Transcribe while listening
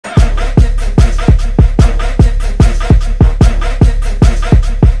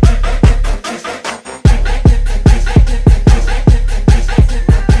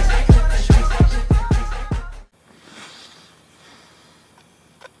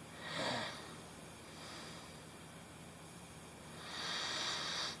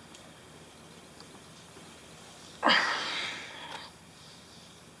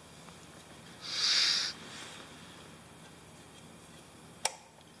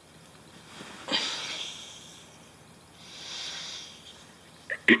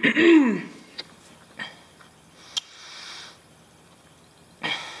Good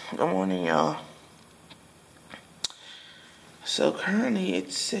morning, y'all. So currently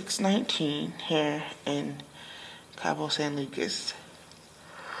it's 6:19 here in Cabo, San Lucas.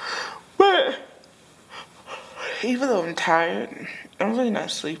 But even though I'm tired, I'm really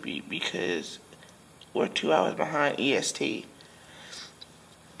not sleepy because we're 2 hours behind EST.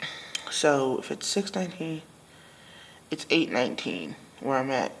 So if it's 6:19, it's 8:19 where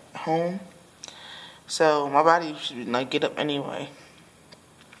I'm at home. So my body should like get up anyway.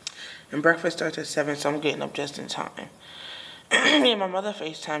 And breakfast starts at 7, so I'm getting up just in time. Me and my mother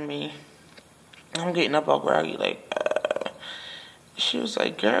FaceTimed me. I'm getting up all groggy, like, she was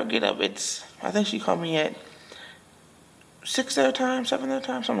like, girl, get up. I think she called me at 6 their time, 7 their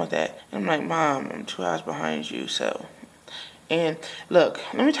time, something like that. And I'm like, Mom, I'm 2 hours behind you, so. And look,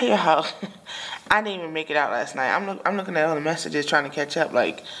 let me tell you how I didn't even make it out last night. I'm looking at all the messages trying to catch up,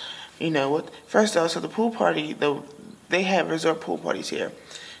 like, you know, what. First of all, so the pool party, they have resort pool parties here.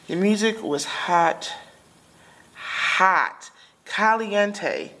 The music was hot,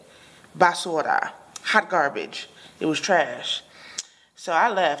 caliente, basura, hot garbage. It was trash. So I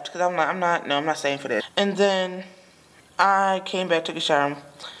left because I'm not staying for this. And then I came back, took a shower,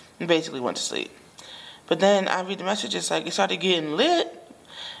 and basically went to sleep. But then I read the messages, like, it started getting lit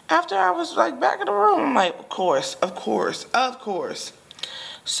after I was, like, back in the room. I'm like, of course.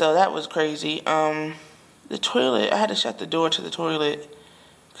 So that was crazy. The toilet, I had to shut the door to the toilet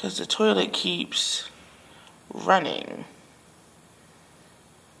because the toilet keeps running.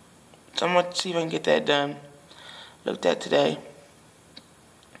 So I'm going to see if I can get that done. Looked at today.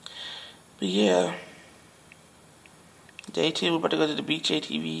 But yeah. Day 2, we're about to go to the beach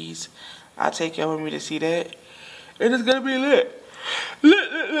ATVs. I'll take y'all with me to see that. And it's going to be lit.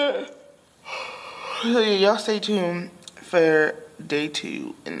 Lit. So yeah, y'all stay tuned for day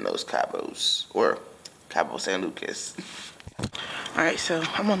 2 in Los Cabos. Or Cabo San Lucas. Alright, so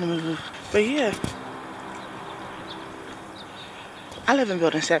I'm on the move. But yeah. I live in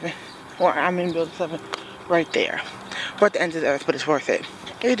building 7. Or I'm in building 7. Right there. We're at the end of the earth, but it's worth it.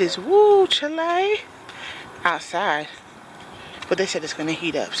 It is woo chilly outside. But they said it's going to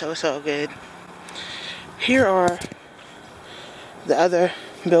heat up, so it's all good. Here are the other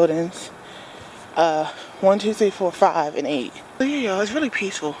buildings. 1, 2, 3, 4, 5, and 8. So yeah, y'all, it's really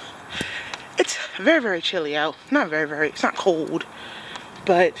peaceful. It's very, very chilly out. Not very, it's not cold.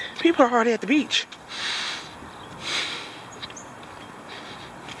 But people are already at the beach.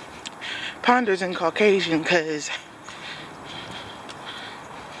 Ponders and Caucasian, cause.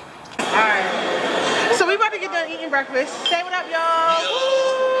 Alright. So we about to get done eating breakfast. Say what up, y'all.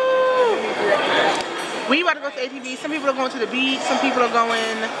 We about to go to ATV. Some people are going to the beach. Some people are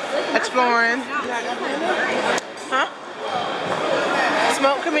going exploring. Huh?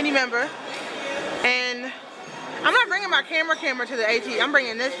 Smoke committee member. And I'm not bringing my camera to the ATV. I'm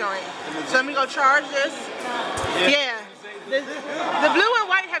bringing this joint. So let me go charge this. Yeah. The blue and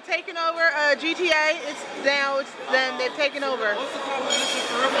white have taken over GTA. Then they've taken over. What's the composition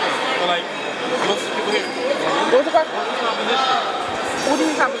for everyone? Like, most people here. What's the composition? What do you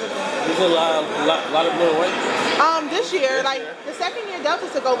mean composition? There's a lot of blue and white. This year, like the second year, Delta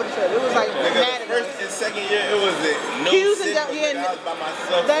took over the trip. It was like mad. First and second year, it was no Q's and Delta. Yeah, I was by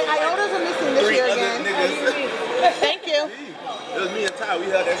myself. the Iotas are missing this year again. Thank you. It was me and Ty. We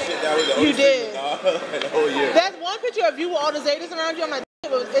held that shit down with the You did. the whole year. There's one picture of you with all the Zetas around you. I'm like,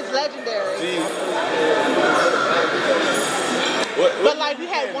 it's legendary. But like we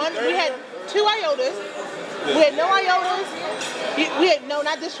had 2 Iotas. We had no Iotas. We had no,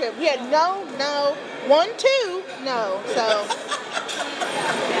 not this trip. We had no, 1, 2, no. So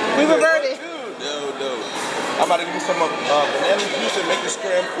we reverted. No. I'm about to give you some banana juice and make a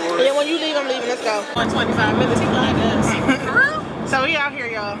scram for it. Yeah, when you leave, I'm leaving. Let's go. 25 minutes, he lied to us. For real? So we out here,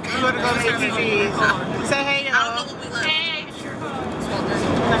 y'all. We're going to go to ATVs. Say hey, y'all. I don't know what we left. Hey.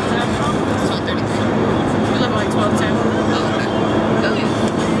 12:30. We left like 12:10. Oh, okay.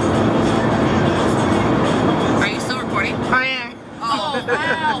 Are you still recording? I am. Oh,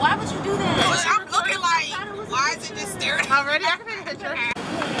 wow. Why would you do that? I'm looking like, why is it just staring? Already? I can take a picture.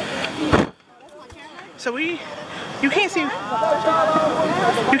 So you can't see us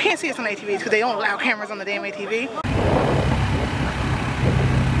on ATVs because they don't allow cameras on the damn ATV.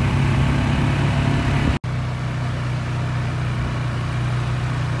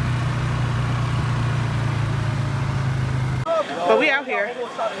 But we out here.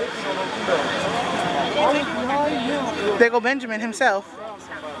 There go Benjamin himself.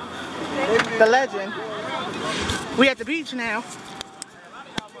 The legend. We at the beach now.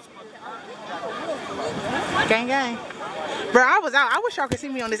 Gang gang. Bro, I was out. I wish y'all could see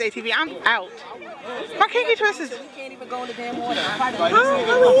me on this ATV. I'm out. My kinky twists is... You can't even go in the damn water.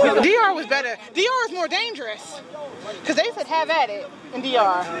 DR was better. DR is more dangerous. Because they said have at it in DR.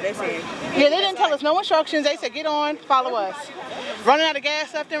 Oh, they said. Yeah, they didn't tell us no instructions. They said get on, follow us. Running out of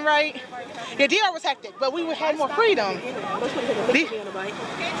gas left and right. Yeah, DR was hectic, but we had more freedom. Everybody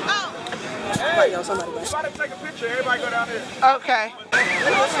take a picture. Everybody go down there. Okay.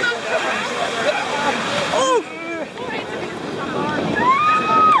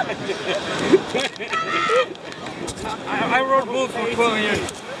 I rode bulls for 12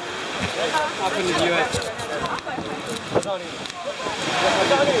 years. Up in the US.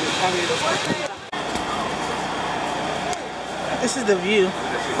 This is the view.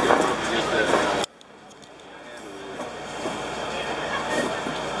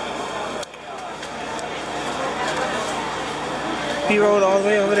 We rode all the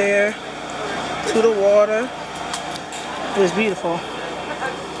way over there to the water. It was beautiful.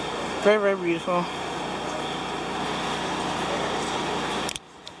 Very, very beautiful.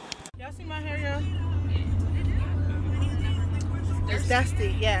 Y'all see my hair, y'all? It's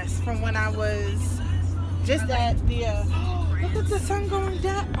dusty, yes. From when I was just at the, look at the sun going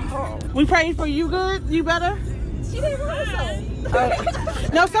down. Oh. We prayed for you good? You better? She didn't want so.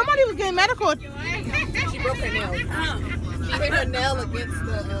 No, somebody was getting medical. She broke her nail. She hit her nail against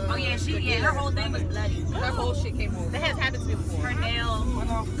the. Oh yeah, her whole thing was bloody. Her whole shit came off. That has happened to me before. Her nail.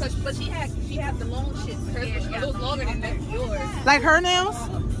 But she had the long shit. Hers was a little longer than yours. Like her nails?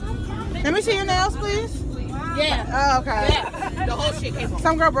 Let me see your nails, please. Yeah. Oh, okay. Yeah. The whole shit came off.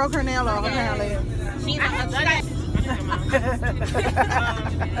 Some girl broke her nail off, apparently. She's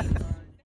not.